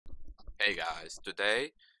Hey guys,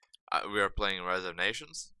 today we are playing Rise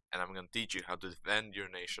Nations, and I'm gonna teach you how to defend your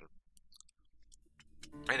nation.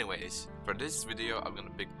 Anyways, for this video I'm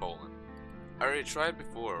gonna pick Poland. I already tried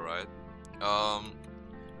before, right?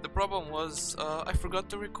 The problem was I forgot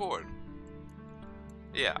to record.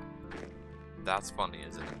 Yeah, that's funny,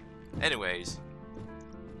 isn't it? Anyways,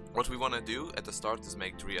 what we wanna do at the start is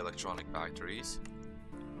make 3 electronic factories.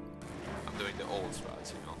 I'm doing the old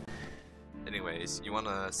strats, you know. Anyways, you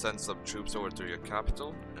wanna send some troops over to your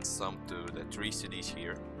capital and some to the 3 cities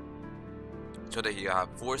here, so that you have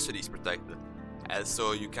 4 cities protected, and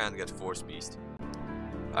so you can't get force beast.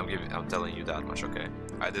 I'm telling you that much, okay?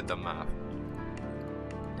 I did the math.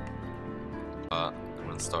 I'm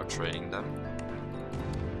gonna start training them.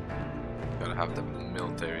 Gotta have the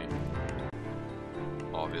military,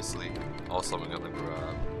 obviously. Also, I'm gonna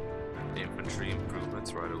grab infantry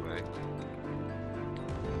improvements right away.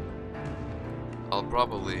 I'll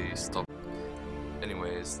probably stop.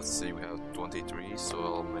 Anyways, let's see, we have 23, so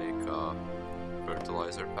I'll make a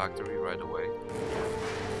fertilizer factory right away.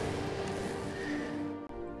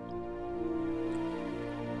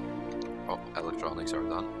 Oh, electronics are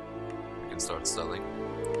done. We can start selling.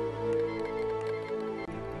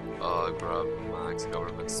 Grab max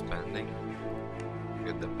government spending.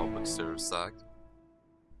 Get the public service act.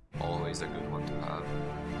 Always a good one to have.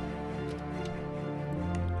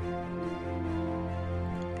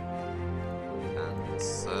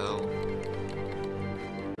 Sell.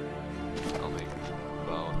 I'll make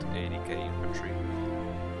about 80k infantry.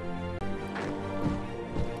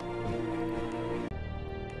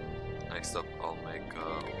 Next up, I'll make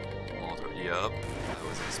motor. Yup, I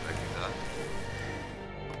was expecting that.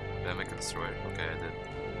 Did I make a destroyer? Okay, I did.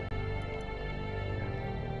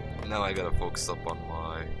 Now I gotta focus up on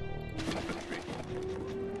my infantry.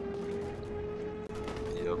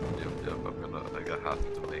 Yup. I gotta have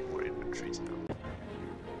to make more infantries now.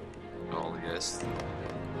 Oh yes.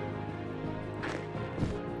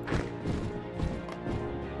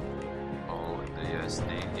 Oh, the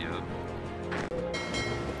SD, yeah.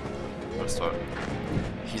 Let's start.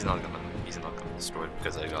 He's not gonna destroy it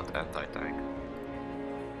because I got anti-tank.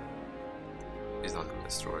 He's not gonna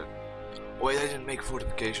destroy it. Wait, I didn't make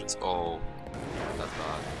fortifications. Oh, that's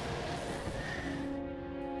bad.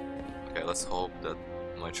 Okay, let's hope that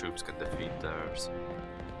my troops can defeat theirs.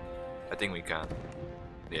 I think we can.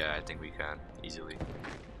 Yeah, I think we can easily.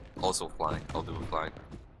 Also flank, I'll do a flank.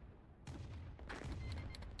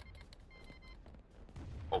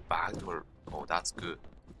 Oh, backdoor. Oh, that's good.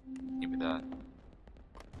 Give me that.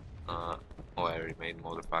 Oh, I already made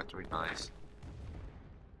motor factory, nice.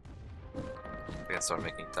 We can start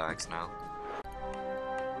making tanks now.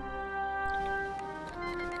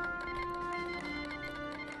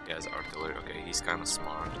 He has artillery. Okay, he's kind of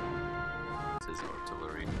smart. This is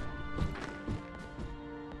artillery.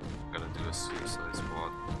 Gotta do a suicide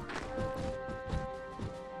squad.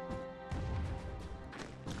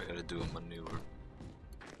 I gotta do a maneuver.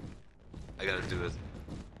 I gotta do it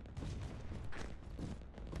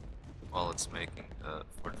while it's making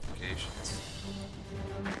fortifications.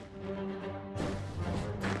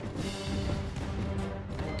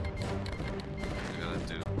 I gotta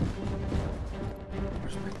do.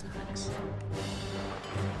 Where's my tanks?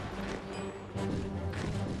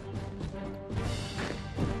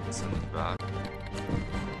 Send it back.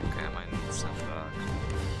 Okay, I might need to send back.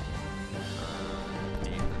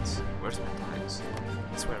 Defense. Where's my tanks?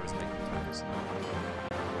 I swear I was making tanks.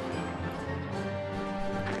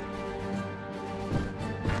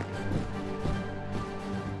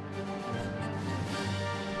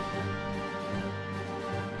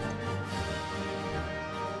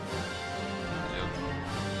 Yep.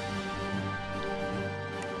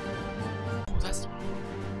 Oh, that's.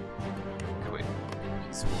 Okay, wait.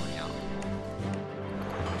 He's falling out.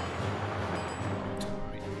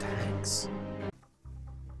 Tanks.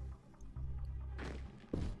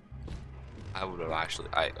 I would have actually,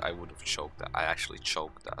 I would have choked that. I actually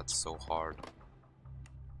choked that so hard.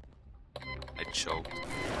 I choked.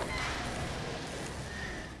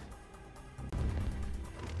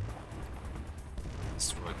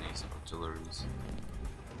 Destroy these artilleries.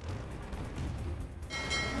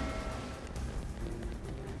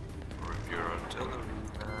 Rip your artillery.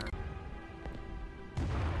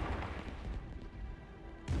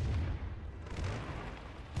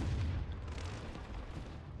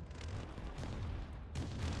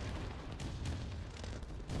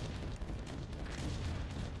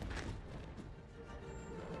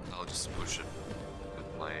 I'll just push it with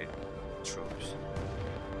my troops.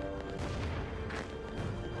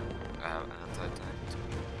 I have anti-tank too.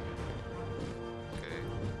 Okay,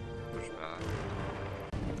 push back.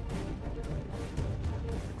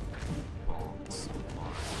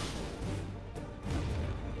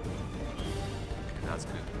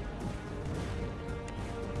 that's good.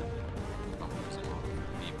 I'm losing a lot of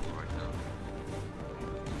people right now.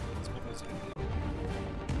 It's because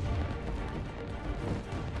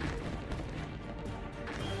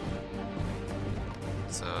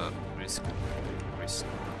it's a risk.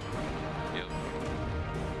 Yeah.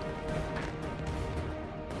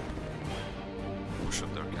 Push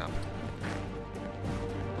up their capital.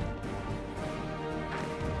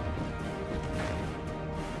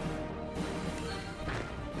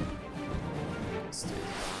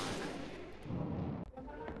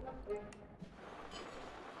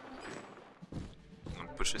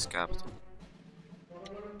 Push his capital.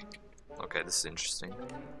 Okay, this is interesting.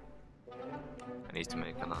 I need to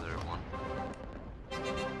make another one.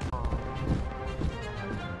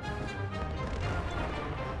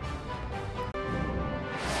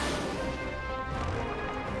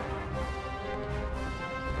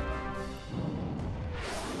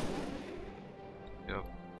 Yep.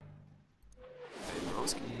 Hey,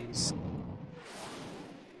 broskies.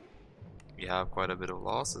 We have quite a bit of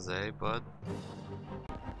losses, eh, bud?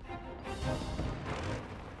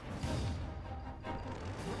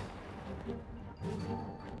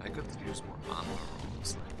 I could use more armor,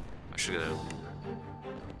 honestly. I should get a leader.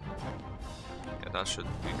 Yeah, that should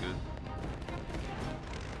be good.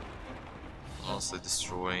 Honestly,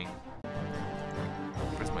 destroying.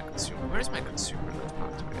 Where's my consumer? Where's my consumer that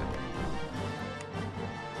factory at?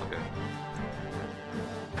 Okay.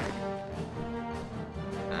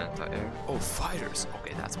 Anti-air. Oh, fighters!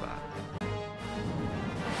 Okay, that's bad. Need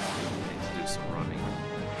to do some running.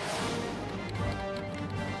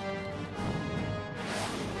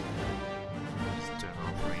 Turn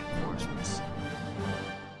off reinforcements.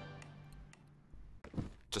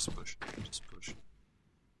 Just push. Just push.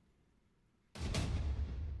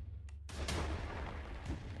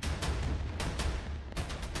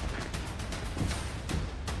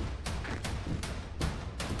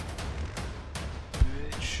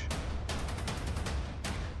 Bitch.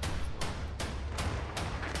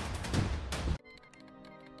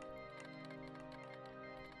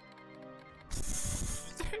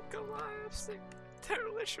 They're collapsing. They're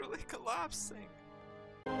literally collapsing.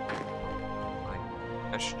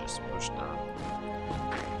 I should just push that.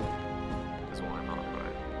 Because why not,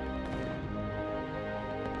 right?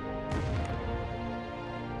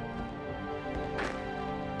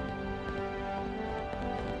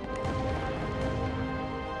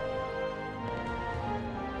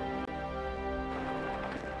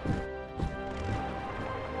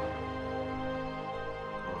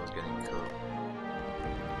 I was getting cooked.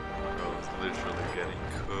 I was literally getting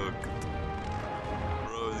cooked.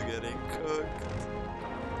 Bro is getting cooked.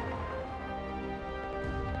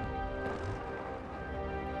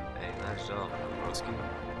 Hey, nice job, broski.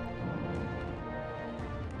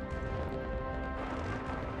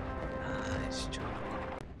 Nice job.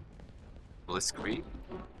 Blitzkrieg?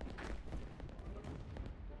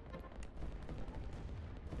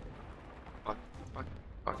 Fuck, fuck,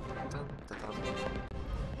 fuck. Dun, dun, dun.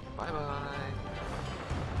 Bye bye.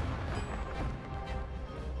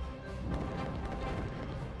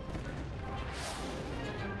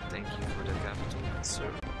 Thank you for the capital,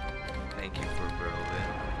 sir. Thank you for Berlin.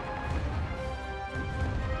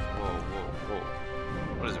 Whoa, whoa, whoa.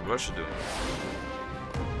 What is Russia doing?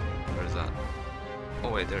 Where is that? Oh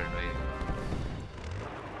wait, they're invading.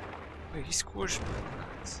 Wait, he scorched me.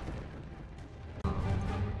 Nice.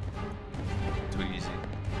 Too easy.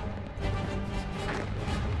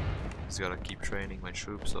 Just gotta keep training my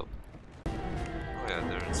troops up. Oh yeah,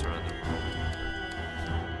 they're in surrender mode.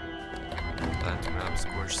 Time to grab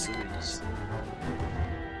scorched cities.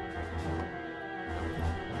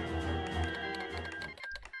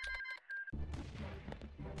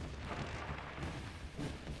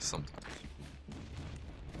 Sometimes.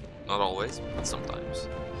 Not always, but sometimes.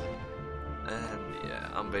 And yeah,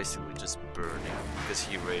 I'm basically just burning because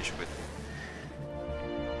he rage quit.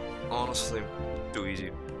 Honestly, too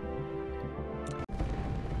easy.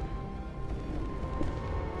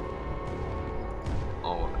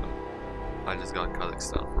 Oh, I just got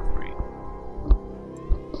Kazakhstan for free.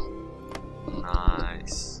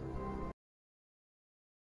 Nice.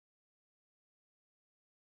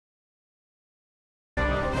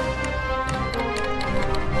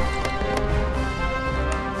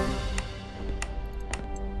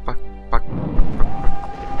 Fuck, fuck.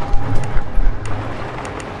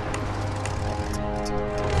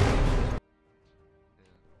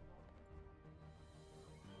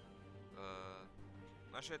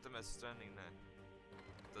 Nasze to jest training ne.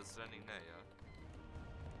 To jest training ne, ja.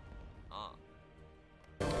 A.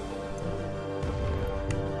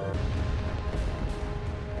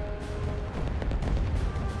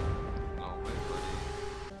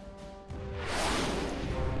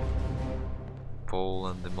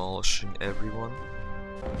 Poland demolishing everyone.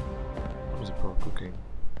 What is the pro cooking?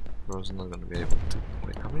 Bro's not gonna be able to.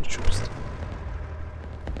 Wait, how many troops?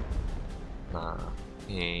 Nah,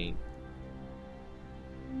 he ain't.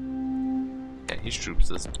 Yeah, his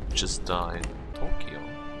troops just died. Tokyo?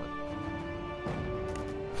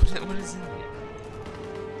 What is in here?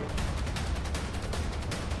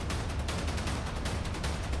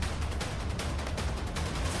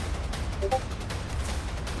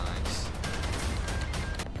 Nice.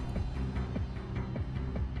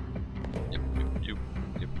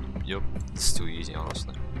 Yep. It's too easy,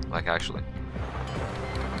 honestly. Like, actually.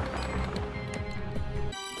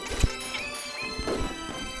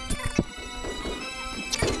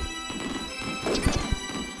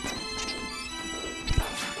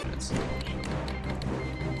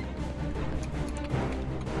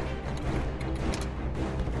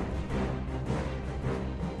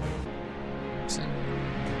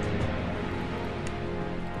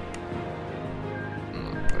 I'm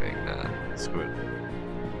not playing that. Screw it.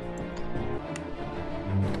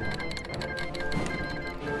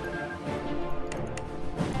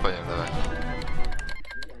 Pojďme, давай.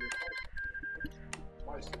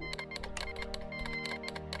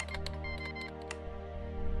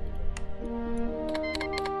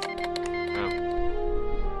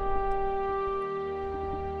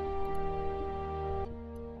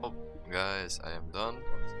 Oh, guys, I am done.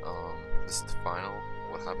 This is the final.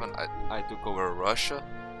 What happened? I took over Russia,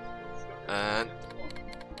 and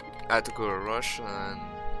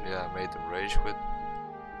yeah, I made them rage quit.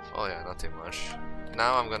 Oh yeah, nothing much.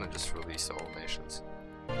 Now I'm gonna just release all nations.